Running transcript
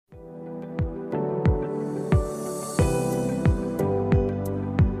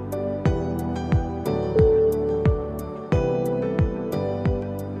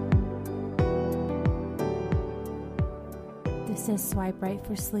is Swipe Right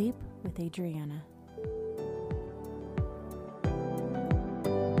for Sleep with Adriana.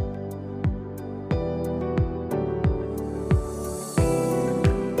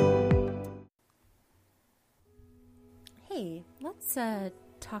 Hey, let's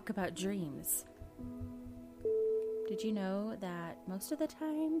talk about dreams. Did you know that most of the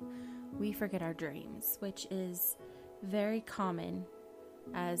time we forget our dreams, which is very common,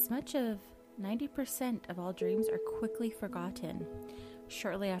 as much of 90% of all dreams are quickly forgotten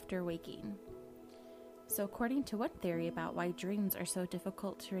shortly after waking. So according to one theory about why dreams are so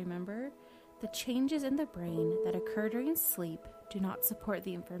difficult to remember, the changes in the brain that occur during sleep do not support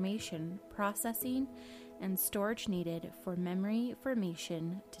the information processing and storage needed for memory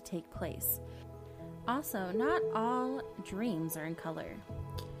formation to take place. Also, not all dreams are in color.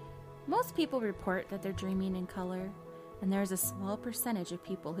 Most people report that they're dreaming in color, and there's a small percentage of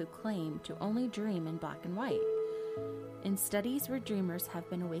people who claim to only dream in black and white. In studies where dreamers have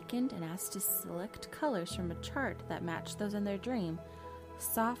been awakened and asked to select colors from a chart that match those in their dream,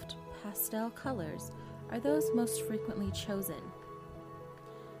 soft pastel colors are those most frequently chosen.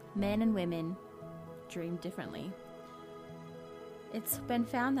 Men and women dream differently. It's been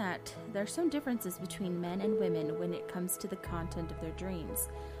found that there are some differences between men and women when it comes to the content of their dreams.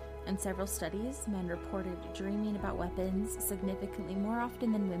 In several studies, men reported dreaming about weapons significantly more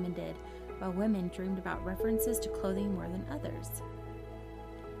often than women did, while women dreamed about references to clothing more than others.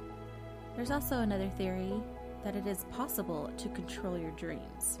 There's also another theory that it is possible to control your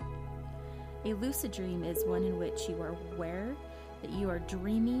dreams. A lucid dream is one in which you are aware that you are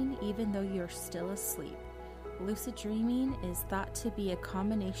dreaming even though you're still asleep. Lucid dreaming is thought to be a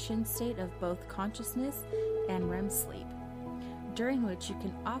combination state of both consciousness and REM sleep, during which you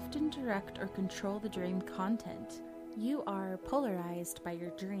can often direct or control the dream content. You are polarized by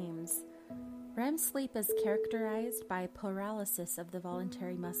your dreams. REM sleep is characterized by paralysis of the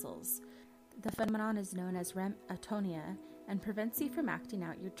voluntary muscles. The phenomenon is known as REM atonia and prevents you from acting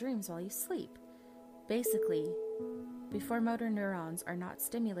out your dreams while you sleep. Basically, before motor neurons are not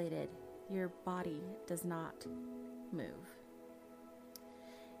stimulated, your body does not move.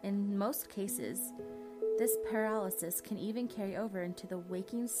 In most cases, this paralysis can even carry over into the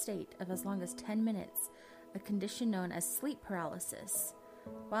waking state of as long as 10 minutes, a condition known as sleep paralysis.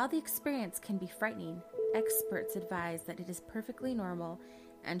 While the experience can be frightening, experts advise that it is perfectly normal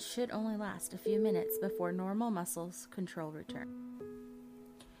and should only last a few minutes before normal muscles control return.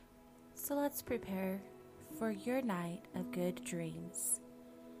 So let's prepare for your night of good dreams.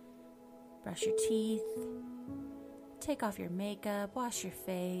 Brush your teeth, take off your makeup, wash your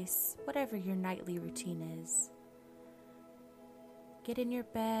face, whatever your nightly routine is. Get in your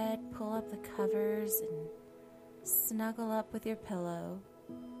bed, pull up the covers, and snuggle up with your pillow,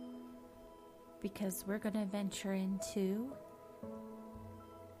 because we're going to venture into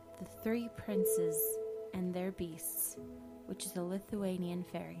The Three Princes and Their Beasts, which is a Lithuanian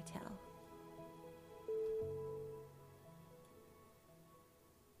fairy tale.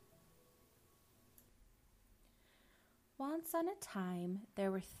 Once on a time,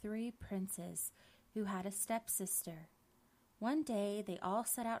 there were 3 princes who had a stepsister. One day, they all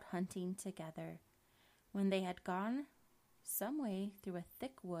set out hunting together. When they had gone some way through a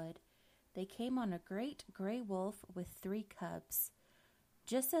thick wood, they came on a great gray wolf with 3 cubs.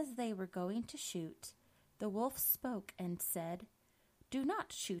 Just as they were going to shoot, the wolf spoke and said, "Do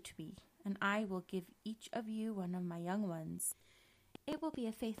not shoot me, and I will give each of you one of my young ones. It will be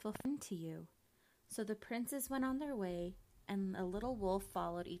a faithful friend to you." So the princes went on their way, and a little wolf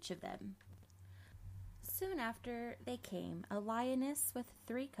followed each of them. Soon after they came a lioness with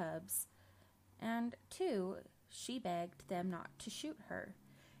 3 cubs, and 2, she begged them not to shoot her,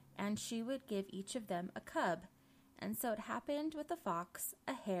 and she would give each of them a cub. And so it happened with a fox,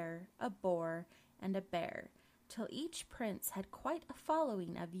 a hare, a boar, and a bear, till each prince had quite a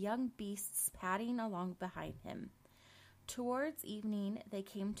following of young beasts padding along behind him. Towards evening they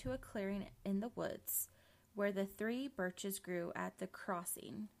came to a clearing in the woods, where the 3 birches grew at the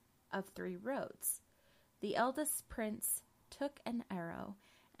crossing of 3 roads. The eldest prince took an arrow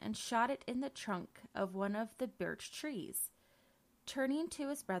and shot it in the trunk of one of the birch trees. Turning to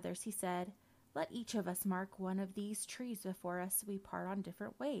his brothers, he said, "Let each of us mark one of these trees before us we part on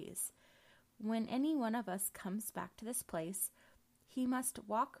different ways. When any one of us comes back to this place, he must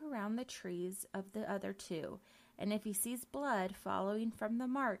walk around the trees of the other 2, and if he sees blood following from the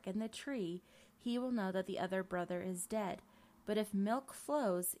mark in the tree, he will know that the other brother is dead. But if milk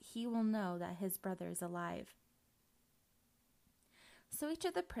flows, he will know that his brother is alive." So each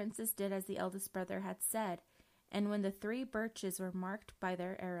of the princes did as the eldest brother had said, and when the 3 birches were marked by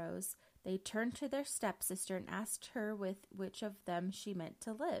their arrows, They turned to their stepsister and asked her with which of them she meant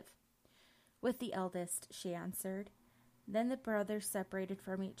to live. With the eldest, she answered. Then the brothers separated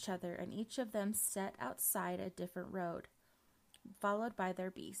from each other, and each of them set outside a different road, followed by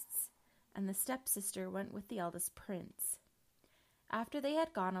their beasts, and the stepsister went with the eldest prince. After they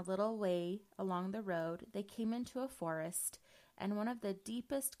had gone a little way along the road, they came into a forest, and one of the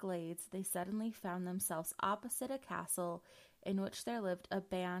deepest glades they suddenly found themselves opposite a castle in which there lived a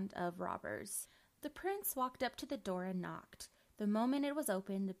band of robbers. The prince walked up to the door and knocked. The moment it was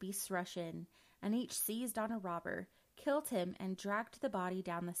opened, the beasts rushed in, and each seized on a robber, killed him, and dragged the body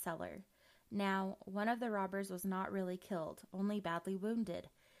down the cellar. Now, one of the robbers was not really killed, only badly wounded,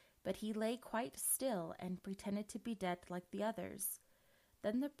 but he lay quite still and pretended to be dead like the others.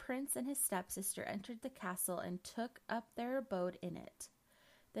 Then the prince and his stepsister entered the castle and took up their abode in it.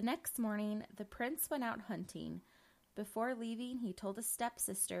 The next morning, the prince went out hunting. Before leaving, he told his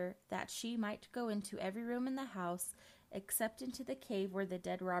stepsister that she might go into every room in the house except into the cave where the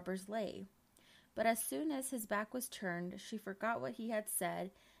dead robbers lay. But as soon as his back was turned, she forgot what he had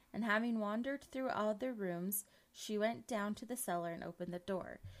said, and having wandered through all the rooms, she went down to the cellar and opened the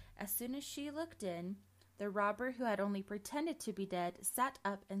door. As soon as she looked in, the robber who had only pretended to be dead sat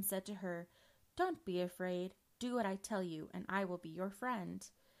up and said to her, "Don't be afraid. Do what I tell you, and I will be your friend.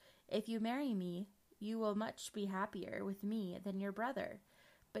 If you marry me, you will much be happier with me than your brother.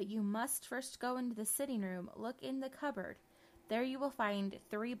 But you must first go into the sitting room, look in the cupboard. There you will find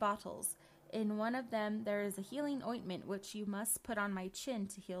 3 bottles. In one of them there is a healing ointment which you must put on my chin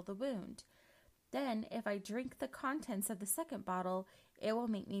to heal the wound. Then, if I drink the contents of the second bottle, it will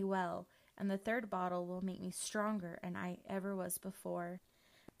make me well, and the third bottle will make me stronger than I ever was before.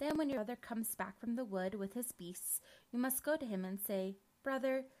 Then when your brother comes back from the wood with his beasts, you must go to him and say,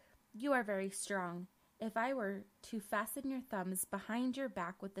 'Brother, you are very strong. If I were to fasten your thumbs behind your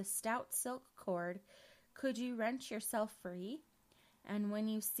back with a stout silk cord, could you wrench yourself free? And when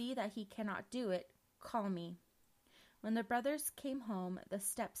you see that he cannot do it, call me.' When the brothers came home, the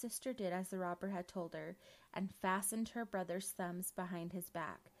stepsister did as the robber had told her, and fastened her brother's thumbs behind his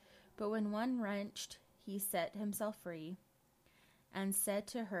back. But when one wrenched, he set himself free, and said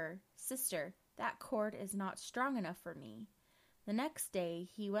to her, 'Sister, that cord is not strong enough for me.' The next day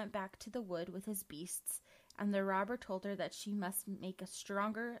he went back to the wood with his beasts, and the robber told her that she must make a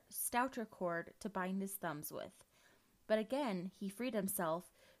stronger, stouter cord to bind his thumbs with. But again he freed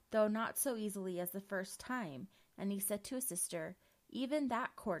himself, though not so easily as the first time, and he said to his sister, 'Even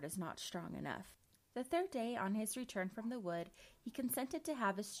that cord is not strong enough.' The third day, on his return from the wood, he consented to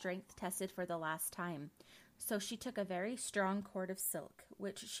have his strength tested for the last time. So she took a very strong cord of silk,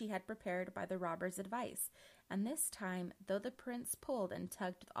 which she had prepared by the robber's advice, and this time, though the prince pulled and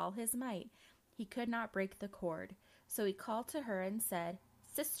tugged with all his might, he could not break the cord. So he called to her and said,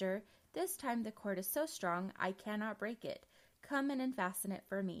 'Sister, this time the cord is so strong I cannot break it. Come and unfasten it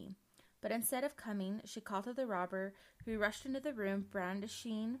for me.' But instead of coming, she called to the robber, who rushed into the room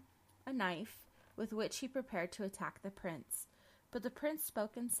brandishing a knife, with which he prepared to attack the prince. But the prince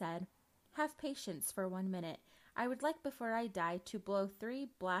spoke and said, 'Have patience for 1 minute. I would like before I die to blow 3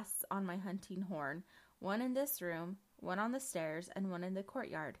 blasts on my hunting horn, 1 in this room, 1 on the stairs, and 1 in the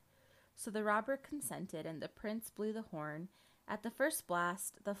courtyard.' So the robber consented, and the prince blew the horn. At the first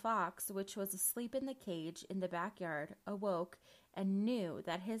blast, the fox, which was asleep in the cage in the backyard, awoke and knew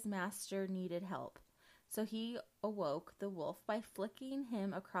that his master needed help. So he awoke the wolf by flicking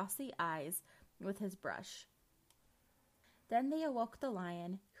him across the eyes with his brush. Then they awoke the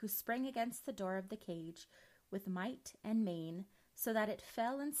lion, who sprang against the door of the cage with might and main, so that it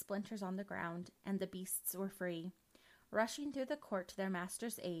fell in splinters on the ground, and the beasts were free. Rushing through the court to their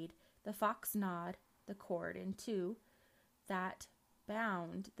master's aid, the fox gnawed the cord in 2 that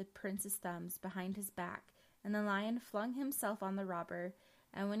bound the prince's thumbs behind his back, and the lion flung himself on the robber,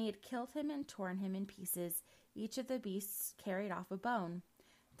 and when he had killed him and torn him in pieces, each of the beasts carried off a bone.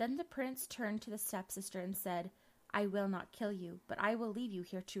 Then the prince turned to the stepsister and said, 'I will not kill you, but I will leave you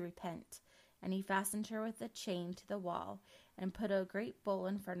here to repent.' And he fastened her with a chain to the wall, and put a great bowl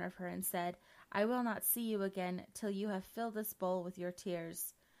in front of her, and said, 'I will not see you again till you have filled this bowl with your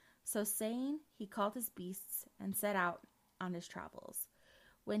tears.' So saying, he called his beasts and set out on his travels.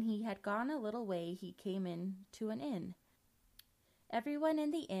 When he had gone a little way, he came in to an inn. Everyone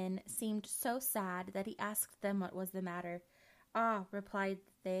in the inn seemed so sad that he asked them what was the matter. 'Ah,' replied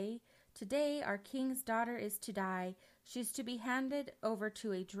they, 'today our king's daughter is to die. She is to be handed over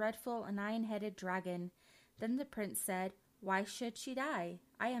to a dreadful 9-headed dragon.' Then the prince said, 'Why should she die?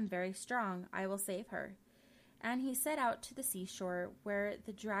 I am very strong. I will save her.' And he set out to the seashore, where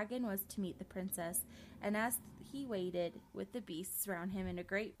the dragon was to meet the princess. And as he waited with the beasts round him, and a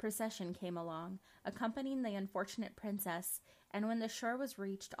great procession came along, accompanying the unfortunate princess. And when the shore was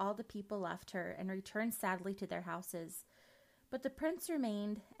reached, all the people left her, and returned sadly to their houses. But the prince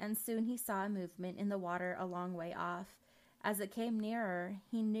remained, and soon he saw a movement in the water a long way off. As it came nearer,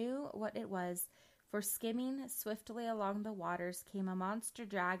 he knew what it was, for skimming swiftly along the waters came a monster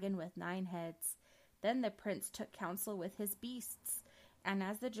dragon with 9 heads. Then the prince took counsel with his beasts, and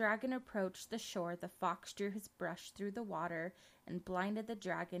as the dragon approached the shore, the fox drew his brush through the water and blinded the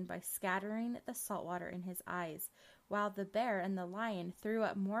dragon by scattering the salt water in his eyes, while the bear and the lion threw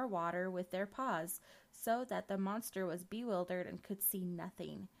up more water with their paws, so that the monster was bewildered and could see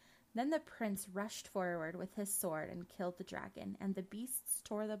nothing. Then the prince rushed forward with his sword and killed the dragon, and the beasts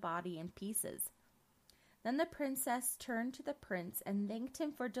tore the body in pieces. Then the princess turned to the prince and thanked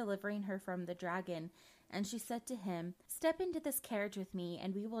him for delivering her from the dragon, and she said to him, "Step into this carriage with me,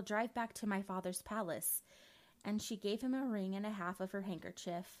 and we will drive back to my father's palace." And she gave him a ring and a half of her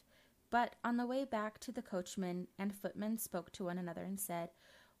handkerchief. But on the way back to the coachman and footman spoke to one another and said,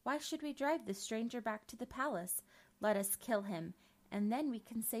 "Why should we drive this stranger back to the palace? Let us kill him, and then we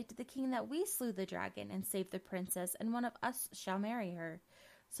can say to the king that we slew the dragon and saved the princess, and one of us shall marry her."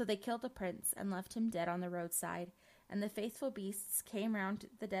 So they killed the prince and left him dead on the roadside. And the faithful beasts came round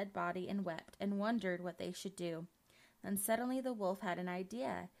the dead body and wept, and wondered what they should do. Then suddenly the wolf had an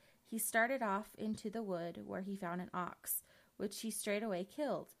idea. He started off into the wood, where he found an ox, which he straightway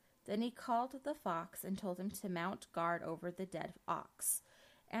killed. Then he called the fox and told him to mount guard over the dead ox.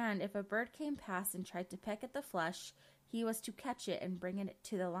 And if a bird came past and tried to peck at the flesh, he was to catch it and bring it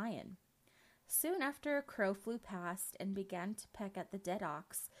to the lion. Soon after, a crow flew past and began to peck at the dead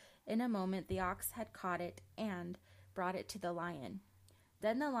ox. In a moment the ox had caught it and brought it to the lion.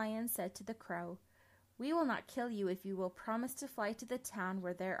 Then the lion said to the crow, "We will not kill you if you will promise to fly to the town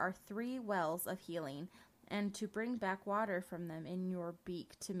where there are 3 wells of healing, and to bring back water from them in your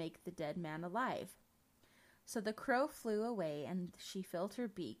beak to make the dead man alive." So the crow flew away, and she filled her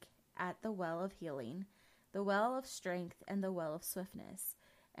beak at the well of healing, the well of strength, and the well of swiftness.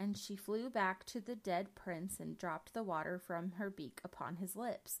 And she flew back to the dead prince and dropped the water from her beak upon his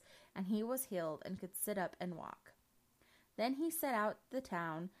lips, and he was healed and could sit up and walk. Then he set out the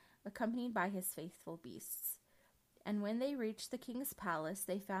town, accompanied by his faithful beasts. And when they reached the king's palace,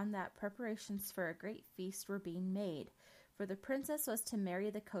 they found that preparations for a great feast were being made, for the princess was to marry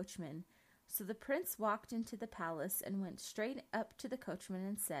the coachman. So the prince walked into the palace and went straight up to the coachman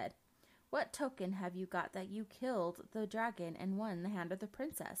and said, "What token have you got that you killed the dragon and won the hand of the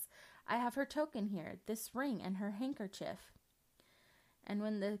princess? I have her token here, this ring and her handkerchief." And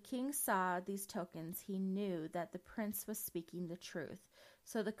when the king saw these tokens, he knew that the prince was speaking the truth.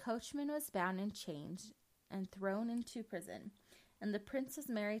 So the coachman was bound in chains and thrown into prison, and the prince was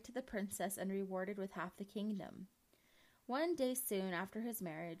married to the princess and rewarded with half the kingdom. One day soon after his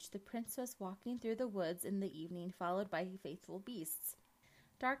marriage, the prince was walking through the woods in the evening, followed by faithful beasts.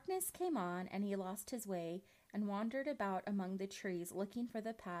 Darkness came on, and he lost his way and wandered about among the trees, looking for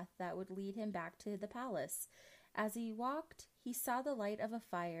the path that would lead him back to the palace. As he walked, he saw the light of a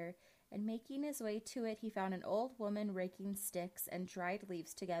fire, and making his way to it, he found an old woman raking sticks and dried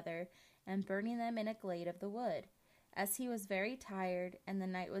leaves together and burning them in a glade of the wood. As he was very tired and the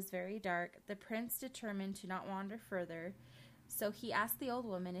night was very dark, the prince determined to not wander further, so he asked the old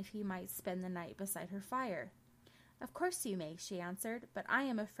woman if he might spend the night beside her fire. "Of course you may," she answered, "but I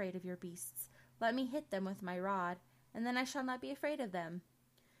am afraid of your beasts. Let me hit them with my rod, and then I shall not be afraid of them."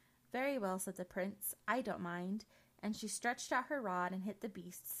 "Very well," said the prince, "I don't mind." And she stretched out her rod and hit the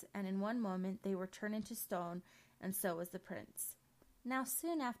beasts, and in one moment they were turned into stone, and so was the prince. Now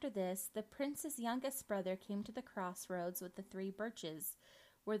soon after this, the prince's youngest brother came to the crossroads with the 3 birches,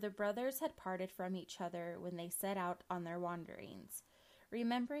 where the brothers had parted from each other when they set out on their wanderings.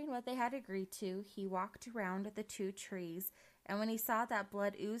 Remembering what they had agreed to, he walked round the 2 trees, and when he saw that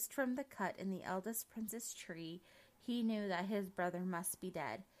blood oozed from the cut in the eldest prince's tree, he knew that his brother must be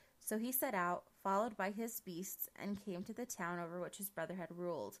dead. So he set out, followed by his beasts, and came to the town over which his brother had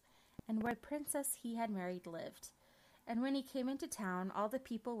ruled, and where the princess he had married lived. And when he came into town, all the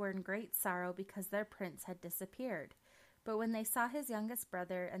people were in great sorrow because their prince had disappeared. But when they saw his youngest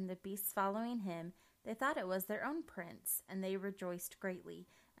brother and the beasts following him, they thought it was their own prince, and they rejoiced greatly,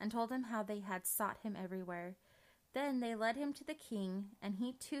 and told him how they had sought him everywhere. Then they led him to the king, and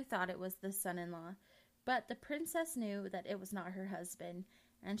he too thought it was the son-in-law. But the princess knew that it was not her husband,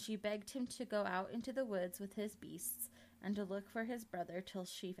 and she begged him to go out into the woods with his beasts, and to look for his brother till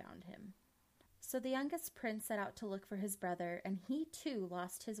she found him. So the youngest prince set out to look for his brother, and he too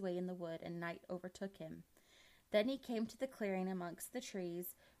lost his way in the wood, and night overtook him. Then he came to the clearing amongst the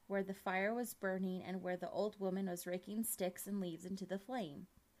trees, where the fire was burning and where the old woman was raking sticks and leaves into the flame.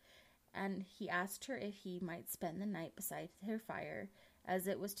 And he asked her if he might spend the night beside her fire, as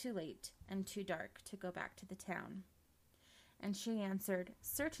it was too late and too dark to go back to the town. And she answered,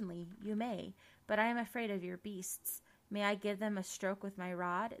 "Certainly, you may, but I am afraid of your beasts. May I give them a stroke with my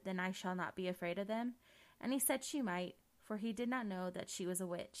rod? Then I shall not be afraid of them." And he said she might, for he did not know that she was a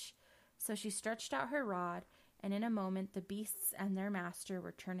witch. So she stretched out her rod, and in a moment the beasts and their master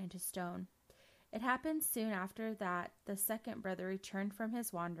were turned into stone. It happened soon after that the second brother returned from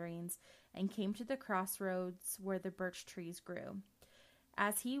his wanderings and came to the crossroads where the birch trees grew.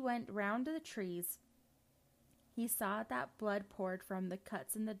 As he went round the trees, he saw that blood poured from the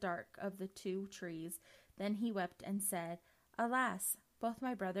cuts in the dark of the two trees. Then he wept and said, "Alas, both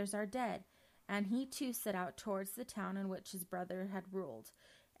my brothers are dead." And he too set out towards the town in which his brother had ruled,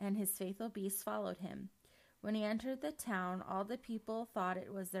 and his faithful beasts followed him. When he entered the town, all the people thought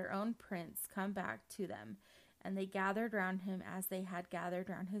it was their own prince come back to them, and they gathered round him as they had gathered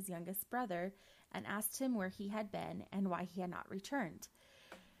round his youngest brother, and asked him where he had been and why he had not returned.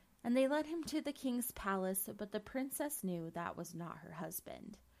 And they led him to the king's palace, but the princess knew that was not her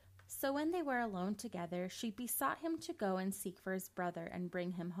husband. So when they were alone together, she besought him to go and seek for his brother and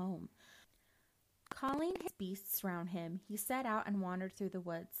bring him home. Calling his beasts round him, he set out and wandered through the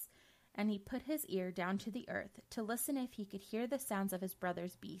woods. And he put his ear down to the earth to listen if he could hear the sounds of his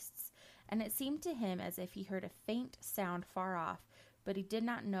brother's beasts. And it seemed to him as if he heard a faint sound far off, but he did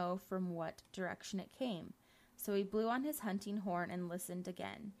not know from what direction it came. So he blew on his hunting horn and listened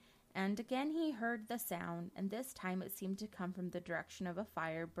again. And again he heard the sound, and this time it seemed to come from the direction of a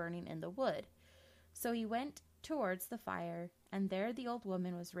fire burning in the wood. So he went towards the fire, and there the old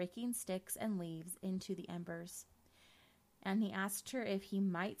woman was raking sticks and leaves into the embers. And he asked her if he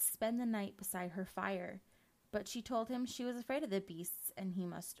might spend the night beside her fire. But she told him she was afraid of the beasts, and he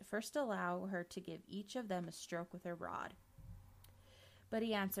must first allow her to give each of them a stroke with her rod. But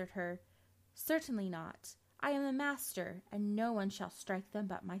he answered her, "Certainly not. I am the master, and no one shall strike them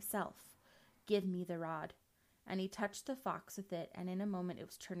but myself. Give me the rod." And he touched the fox with it, and in a moment it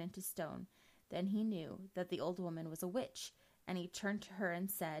was turned into stone. Then he knew that the old woman was a witch, and he turned to her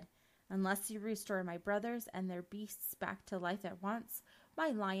and said, "Unless you restore my brothers and their beasts back to life at once, my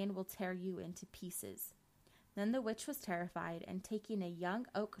lion will tear you into pieces." Then the witch was terrified, and taking a young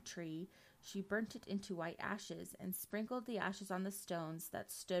oak tree, she burnt it into white ashes, and sprinkled the ashes on the stones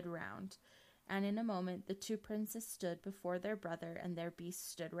that stood round. And in a moment the two princes stood before their brother, and their beasts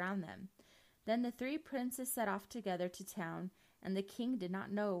stood round them. Then the three princes set off together to town, and the king did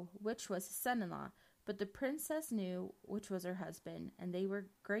not know which was his son-in-law, but the princess knew which was her husband, and they were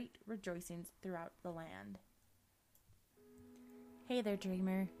great rejoicings throughout the land. Hey there,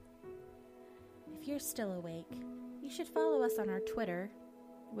 dreamer. If you're still awake, you should follow us on our Twitter,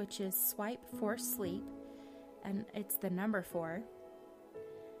 which is Swipe4Sleep, and it's the number 4.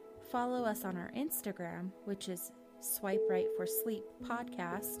 Follow us on our Instagram, which is Swipe Right for Sleep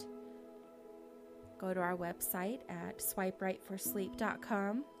Podcast. Go to our website at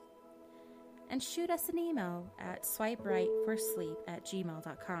swiperightforsleep.com. And shoot us an email at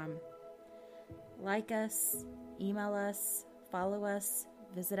swiperightforsleep@gmail.com. Like us, email us, follow us,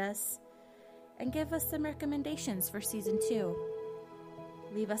 visit us, and give us some recommendations for Season 2.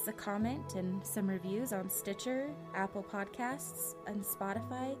 Leave us a comment and some reviews on Stitcher, Apple Podcasts, and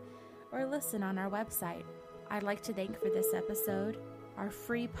Spotify, or listen on our website. I'd like to thank for this episode our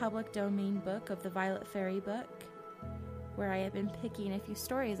free public domain book of the Violet Fairy book, where I have been picking a few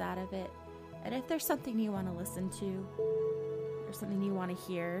stories out of it. And if there's something you want to listen to, or something you want to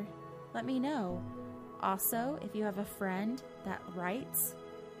hear, let me know. Also, if you have a friend that writes,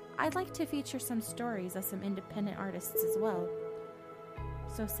 I'd like to feature some stories of some independent artists as well.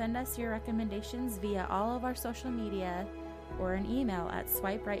 So send us your recommendations via all of our social media or an email at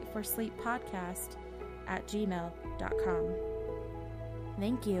swiperightforsleeppodcast@gmail.com.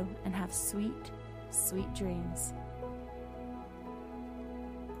 Thank you, and have sweet, sweet dreams.